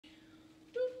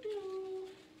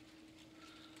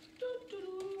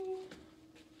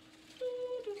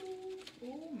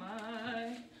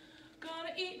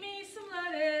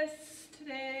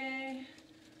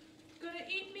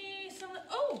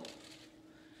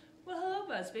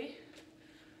Busby.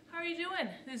 How are you doing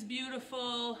this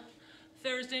beautiful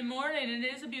Thursday morning? It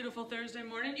is a beautiful Thursday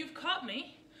morning. You've caught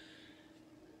me.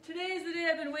 Today is the day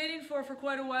I've been waiting for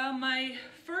quite a while. My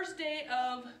first day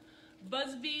of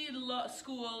Busby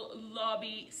School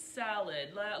lobby salad,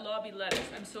 lobby lettuce.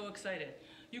 I'm so excited.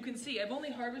 You can see I've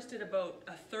only harvested about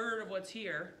a third of what's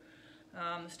here.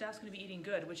 The staff's going to be eating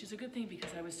good, which is a good thing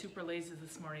because I was super lazy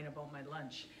this morning about my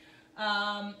lunch.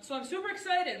 So I'm super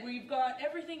excited. We've got,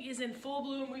 everything is in full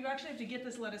bloom. We actually have to get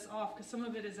this lettuce off because some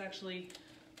of it is actually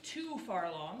too far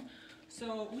along.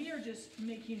 So we are just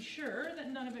making sure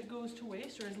that none of it goes to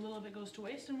waste, or as little of it goes to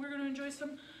waste, and we're going to enjoy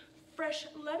some fresh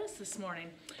lettuce this morning.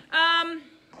 So I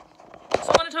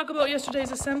want to talk about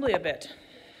yesterday's assembly a bit.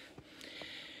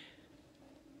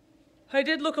 I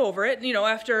did look over it. You know,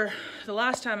 after the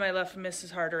last time I left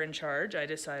Mrs. Harder in charge, I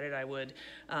decided I would,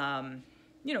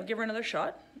 you know, give her another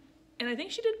shot. And I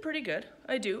think she did pretty good.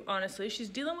 I do, honestly. She's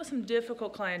dealing with some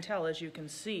difficult clientele, as you can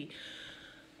see.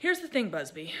 Here's the thing,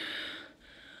 Busby.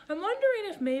 I'm wondering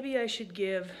if maybe I should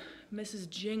give Mrs.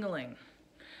 Jingling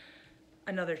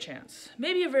another chance.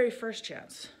 Maybe a very first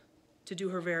chance to do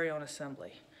her very own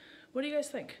assembly. What do you guys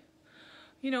think?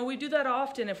 You know, we do that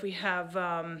often if we have,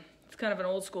 it's kind of an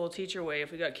old school teacher way.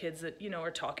 If we got kids that, you know, are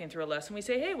talking through a lesson, we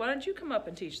say, hey, why don't you come up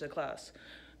and teach the class?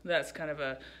 That's kind of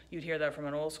a, you'd hear that from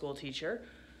an old school teacher.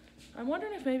 I'm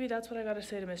wondering if maybe that's what I got to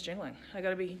say to Miss Jingling. I got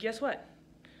to be, guess what?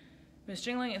 Miss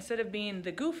Jingling, instead of being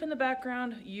the goof in the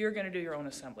background, you're going to do your own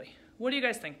assembly. What do you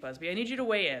guys think, Busby? I need you to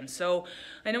weigh in. So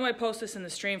I know I post this in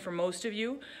the stream for most of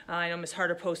you. I know Miss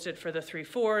Harder posted for the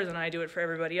 3-4s, and I do it for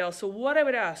everybody else. So what I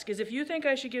would ask is if you think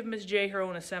I should give Miss J her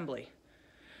own assembly,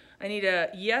 I need a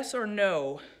yes or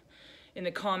no in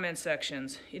the comment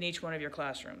sections in each one of your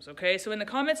classrooms, okay? So in the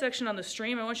comment section on the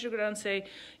stream, I want you to go down and say,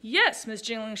 yes, Ms.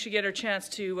 Jingling should get her chance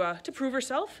to prove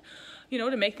herself, you know,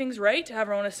 to make things right, to have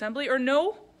her own assembly, or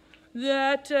no,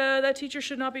 that that teacher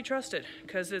should not be trusted,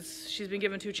 because she's been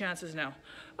given 2 chances now.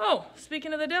 Oh,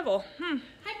 speaking of the devil, Hi,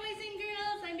 boys and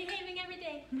girls, I'm behaving every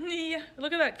day. Yeah,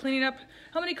 look at that, cleaning up.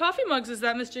 How many coffee mugs is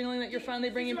that, Ms. Jingling, that you're finally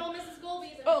bringing? These are all Mrs.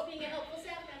 Golby's. I'm just being a helpful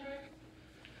staff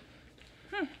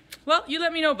member. Well, you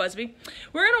let me know, Busby.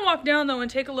 We're going to walk down, though, and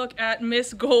take a look at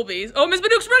Miss Golby's. Oh, Miss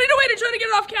Baduke's running away to try to get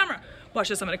it off camera. Watch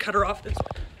this. I'm going to cut her off this way.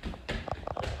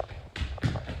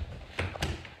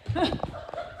 My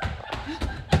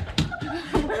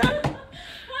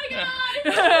God!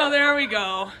 Oh, there we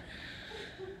go.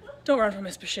 Don't run from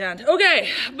Miss Bashand. Okay,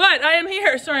 but I am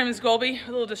here. Sorry, Miss Golby.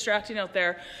 A little distracting out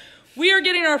there. We are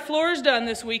getting our floors done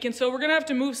this week, and so we're going to have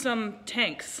to move some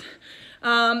tanks.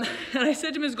 And I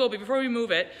said to Ms. Golby, before we move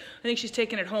it, I think she's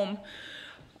taking it home,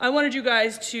 I wanted you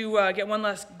guys to get one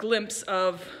last glimpse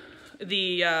of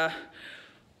the,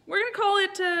 we're gonna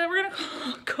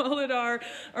call it our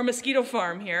mosquito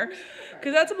farm here,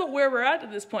 because that's about where we're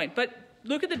at this point. But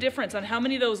look at the difference on how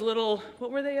many of those little, what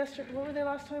were they yesterday? What were they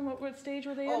last time? What stage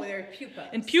were they in? Oh, they're pupas.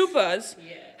 And pupas,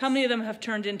 yes. How many of them have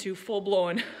turned into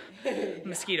full-blown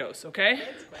mosquitoes, okay?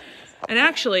 And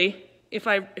actually, if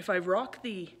I rock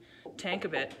the tank a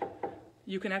bit,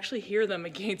 you can actually hear them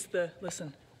against the,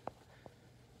 listen.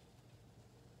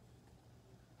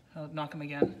 I'll knock them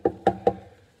again.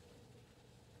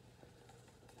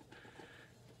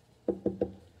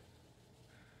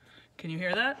 Can you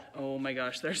hear that? Oh my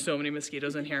gosh, there's so many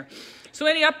mosquitoes in here. So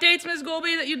any updates, Ms.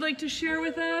 Golby, that you'd like to share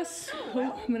with us?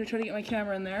 Oh, I'm gonna try to get my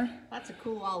camera in there. Lots of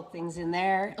cool old things in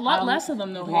there. A lot less of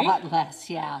them though, A lot less,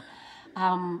 yeah.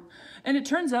 And it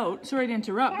turns out, sorry to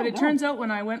interrupt, but it turns out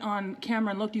when I went on camera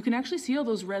and looked, you can actually see all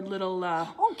those red little,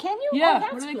 oh, can you? yeah, Oh,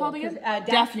 that's what are they cool, called again?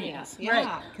 Daphnias. Right.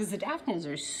 Yeah, because the Daphnias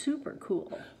are super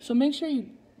cool. So make sure you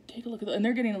take a look at them. And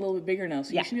they're getting a little bit bigger now,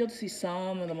 so you should be able to see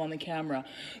some of them on the camera.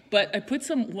 But I put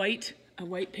some white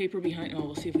paper behind. Oh,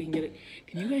 we'll see if we can get it.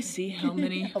 Can you guys see how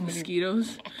many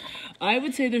mosquitoes? I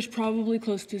would say there's probably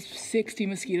close to 60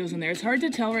 mosquitoes in there. It's hard to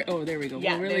tell, right? Oh, there we go.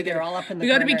 Yeah, they're all up in the We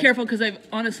got to be corner. careful because I've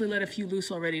honestly let a few loose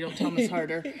already. Don't tell Miss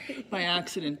Harder by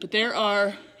accident. But there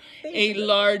are a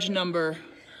large number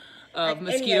of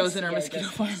mosquitoes in our mosquito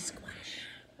farm.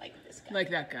 Like this guy.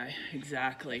 Like that guy,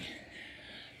 exactly.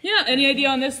 Yeah, any idea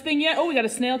on this thing yet? Oh, we got a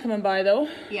snail coming by though.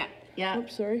 Yeah, yeah.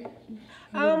 Oops, sorry.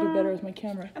 I'm gonna do better with my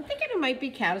camera. I'm thinking it might be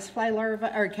caddisfly larvae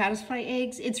or caddisfly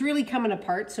eggs. It's really coming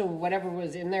apart, so whatever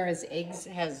was in there as eggs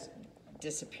has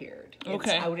disappeared.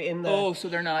 Okay. It's out in the, oh, so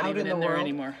they're not even in there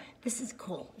anymore. This is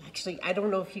cool. Actually, I don't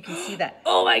know if you can see that.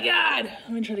 Oh my God!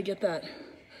 I'm gonna try to get that.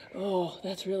 Oh,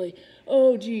 that's really,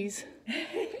 oh geez.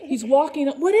 He's walking,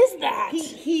 what is that?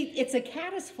 It's a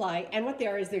caddisfly, and what they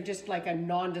are is they're just like a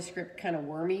nondescript kind of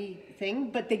wormy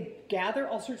thing, but they gather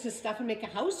all sorts of stuff and make a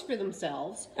house for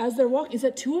themselves. As they're walking, is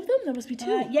that 2 of them? That must be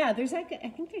 2. Yeah, there's like, I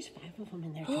think there's 5 of them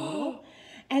in there total.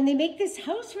 And they make this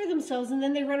house for themselves, and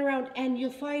then they run around, and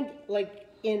you'll find, like,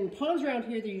 in ponds around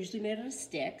here, they're usually made out of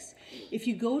sticks. If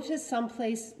you go to some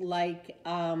place like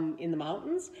in the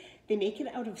mountains, they make it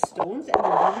out of stones, and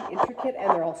they're really intricate, and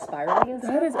they're all spiraling and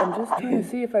stuff. That is, I'm just trying to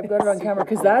see if I've got it on camera,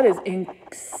 because that is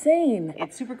insane.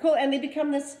 It's super cool, and they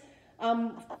become this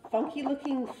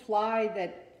funky-looking fly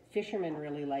that fishermen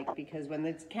really like, because when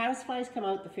the caddisflies come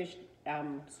out, the fish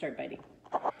start biting.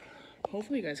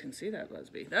 Hopefully you guys can see that,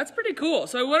 Busby. That's pretty cool.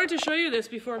 So I wanted to show you this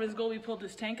before Ms. Golby pulled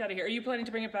this tank out of here. Are you planning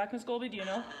to bring it back, Ms. Golby? Do you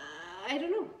know? I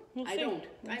don't know. We'll see. I don't.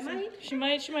 We'll I see. might. She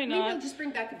might Maybe not. I'll just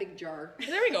bring back a big jar.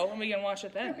 There we go, and we can watch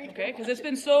it then, okay? Because it's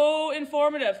been so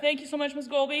informative. Thank you so much, Ms.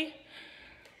 Golby.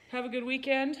 Have a good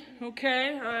weekend,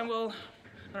 okay? I don't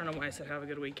know why I said have a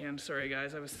good weekend. Sorry,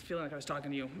 guys. I was feeling like I was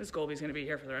talking to you. Ms. Golby's going to be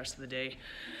here for the rest of the day.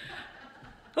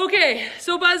 Okay,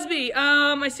 so Busby,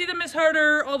 I see that Miss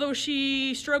Harder, although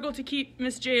she struggled to keep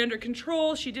Miss J under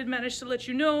control, she did manage to let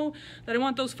you know that I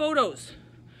want those photos.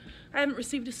 I haven't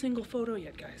received a single photo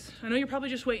yet, guys. I know you're probably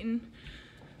just waiting.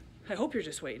 I hope you're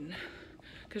just waiting.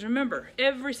 Because remember,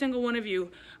 every single one of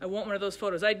you, I want one of those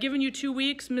photos. I'd given you 2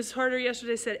 weeks. Miss Harder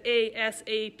yesterday said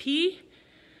ASAP.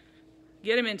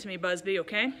 Get him into me, Busby,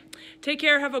 okay? Take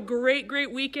care. Have a great,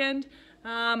 great weekend.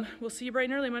 We'll see you bright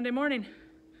and early Monday morning.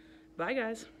 Bye,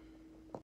 guys.